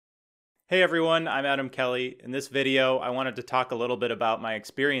Hey everyone, I'm Adam Kelly. In this video, I wanted to talk a little bit about my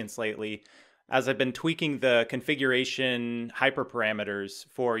experience lately as I've been tweaking the configuration hyperparameters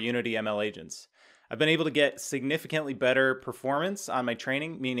for Unity ML agents. I've been able to get significantly better performance on my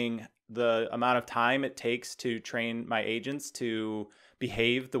training, meaning the amount of time it takes to train my agents to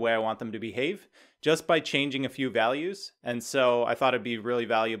behave the way I want them to behave, just by changing a few values. And so I thought it'd be really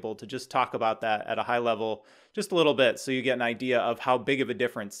valuable to just talk about that at a high level just a little bit so you get an idea of how big of a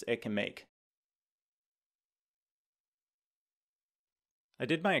difference it can make. I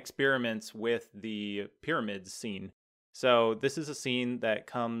did my experiments with the pyramids scene. So this is a scene that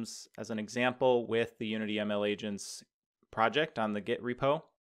comes as an example with the Unity ML Agents project on the Git repo.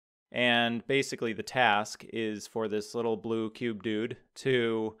 And basically the task is for this little blue cube dude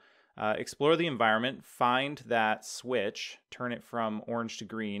to explore the environment, find that switch, turn it from orange to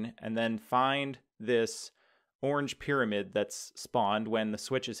green, and then find this orange pyramid that's spawned when the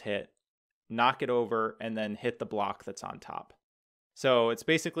switch is hit, knock it over, and then hit the block that's on top. So it's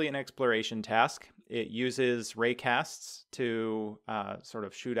basically an exploration task. It uses raycasts to sort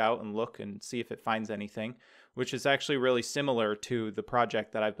of shoot out and look and see if it finds anything, which is actually really similar to the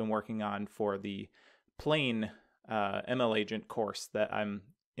project that I've been working on for the plain ML agent course that I'm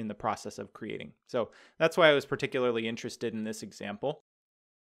in the process of creating. So that's why I was particularly interested in this example.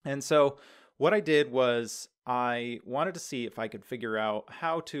 And so what I did was I wanted to see if I could figure out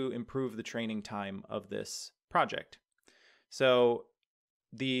how to improve the training time of this project. So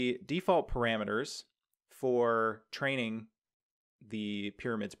the default parameters for training the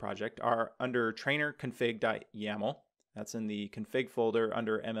pyramids project are under trainer config.yaml. That's in the config folder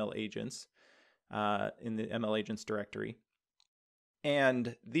under ML agents in the ML agents directory.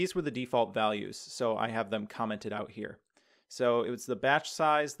 And these were the default values, so I have them commented out here. So it was the batch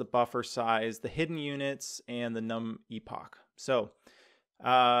size, the buffer size, the hidden units, and the num epoch. So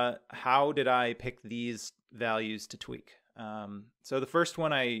how did I pick these values to tweak? So the first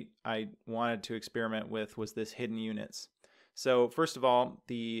one I wanted to experiment with was this hidden units. So first of all,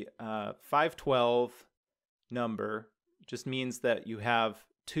 the 512 number just means that you have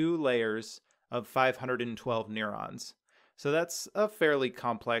 2 layers of 512 neurons. So that's a fairly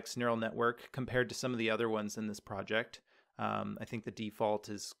complex neural network compared to some of the other ones in this project. I think the default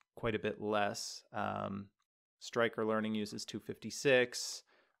is quite a bit less. Striker Learning uses 256.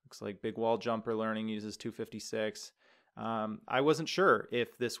 Looks like Big Wall Jumper Learning uses 256. I wasn't sure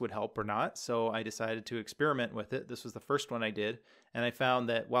if this would help or not, so I decided to experiment with it. This was the first one I did, and I found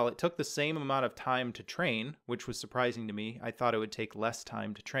that while it took the same amount of time to train, which was surprising to me, I thought it would take less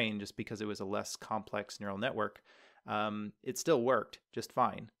time to train just because it was a less complex neural network. It still worked just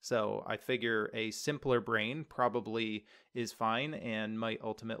fine. So I figure a simpler brain probably is fine and might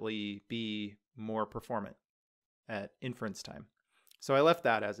ultimately be more performant at inference time. So I left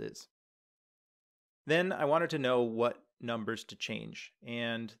that as is. Then I wanted to know what numbers to change.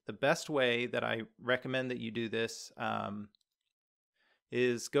 And the best way that I recommend that you do this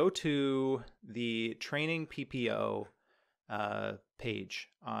is go to the training PPO page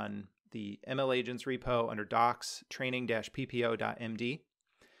on the ML Agents repo under docs training-ppo.md.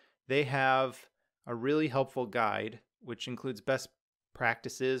 They have a really helpful guide, which includes best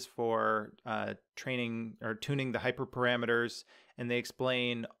practices for training or tuning the hyperparameters, and they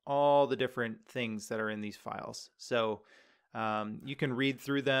explain all the different things that are in these files. So you can read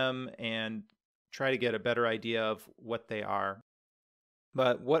through them and try to get a better idea of what they are.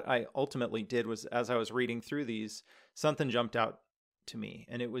 But what I ultimately did was, as I was reading through these, something jumped out to me,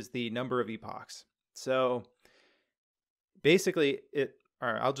 and it was the number of epochs. So basically,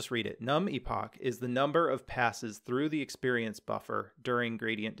 I'll just read it. Num epoch is the number of passes through the experience buffer during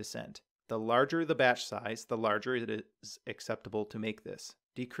gradient descent. The larger the batch size, the larger it is acceptable to make this.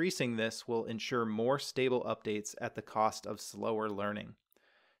 Decreasing this will ensure more stable updates at the cost of slower learning.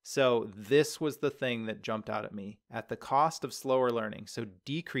 So this was the thing that jumped out at me, at the cost of slower learning. So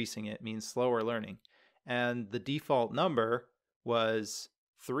decreasing it means slower learning. And the default number was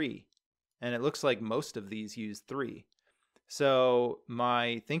 3. And it looks like most of these use 3. So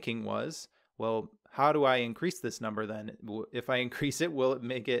my thinking was, well, how do I increase this number then? If I increase it, will it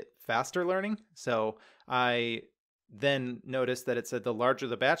make it faster learning? So I then noticed that it said the larger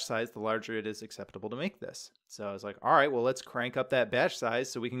the batch size, the larger it is acceptable to make this. So I was like, all right, well, let's crank up that batch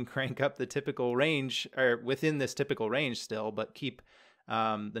size so we can crank up the typical range, or within this typical range still, but keep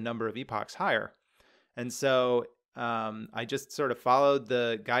the number of epochs higher. And so I just sort of followed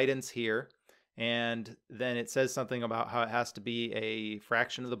the guidance here. And then it says something about how it has to be a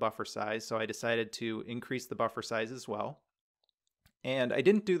fraction of the buffer size. So I decided to increase the buffer size as well. And I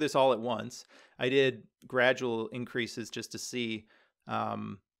didn't do this all at once. I did gradual increases just to see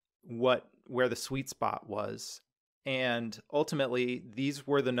where the sweet spot was. And ultimately, these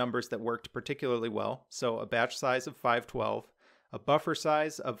were the numbers that worked particularly well. So a batch size of 512, a buffer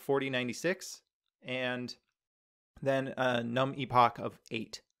size of 4096, and then a num epoch of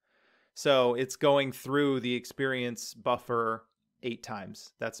 8. So it's going through the experience buffer 8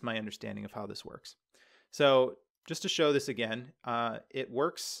 times. That's my understanding of how this works. So just to show this again, it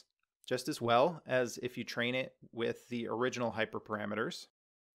works just as well as if you train it with the original hyperparameters.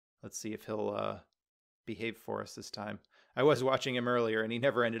 Let's see if he'll behave for us this time. I was watching him earlier and he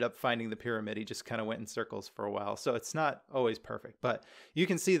never ended up finding the pyramid. He just kind of went in circles for a while. So it's not always perfect, but you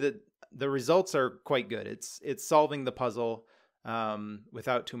can see that the results are quite good. It's solving the puzzle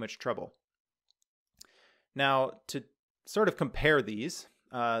without too much trouble. Now, to sort of compare these,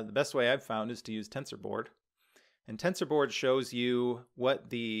 the best way I've found is to use TensorBoard. And TensorBoard shows you what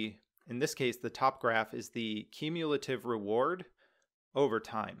in this case, the top graph is the cumulative reward over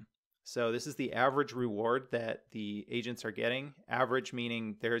time. So this is the average reward that the agents are getting. Average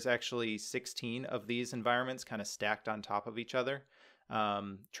meaning there's actually 16 of these environments kind of stacked on top of each other,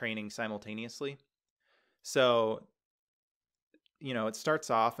 training simultaneously. So, it starts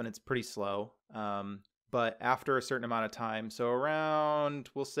off and it's pretty slow. But after a certain amount of time, so around,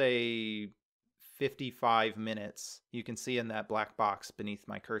 we'll say 55 minutes, you can see in that black box beneath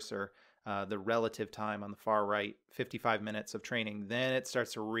my cursor, the relative time on the far right, 55 minutes of training. Then it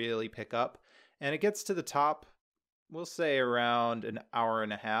starts to really pick up and it gets to the top, we'll say around an hour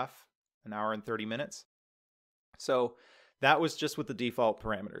and a half, an hour and 30 minutes. So that was just with the default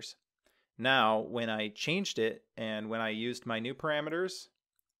parameters. Now, when I changed it and when I used my new parameters,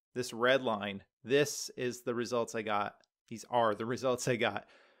 this red line, this is the results I got. These are the results I got.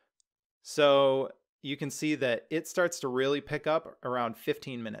 So you can see that it starts to really pick up around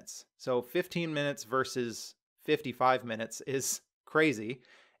 15 minutes. So 15 minutes versus 55 minutes is crazy.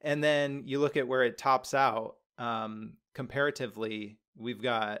 And then you look at where it tops out, comparatively, we've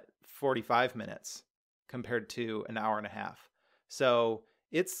got 45 minutes compared to an hour and a half. So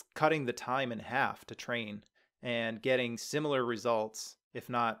it's cutting the time in half to train and getting similar results, if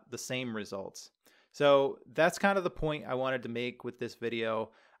not the same results. So that's kind of the point I wanted to make with this video.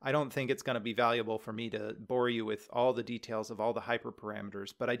 I don't think it's going to be valuable for me to bore you with all the details of all the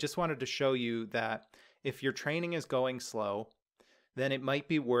hyperparameters, but I just wanted to show you that if your training is going slow, then it might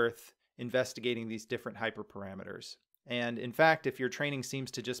be worth investigating these different hyperparameters. And in fact, if your training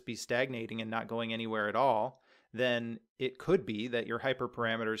seems to just be stagnating and not going anywhere at all, then it could be that your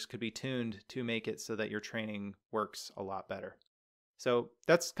hyperparameters could be tuned to make it so that your training works a lot better. So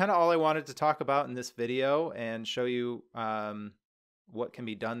that's kind of all I wanted to talk about in this video and show you what can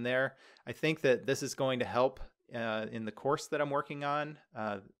be done there. I think that this is going to help in the course that I'm working on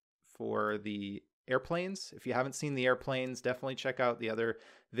for the airplanes. If you haven't seen the airplanes, definitely check out the other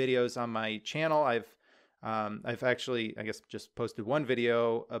videos on my channel. I've actually, I guess, just posted one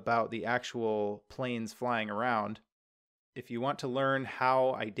video about the actual planes flying around. If you want to learn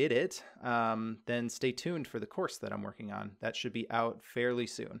how I did it, then stay tuned for the course that I'm working on. That should be out fairly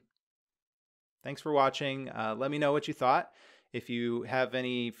soon. Thanks for watching. Let me know what you thought. If you have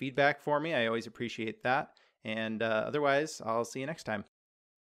any feedback for me, I always appreciate that. And otherwise, I'll see you next time.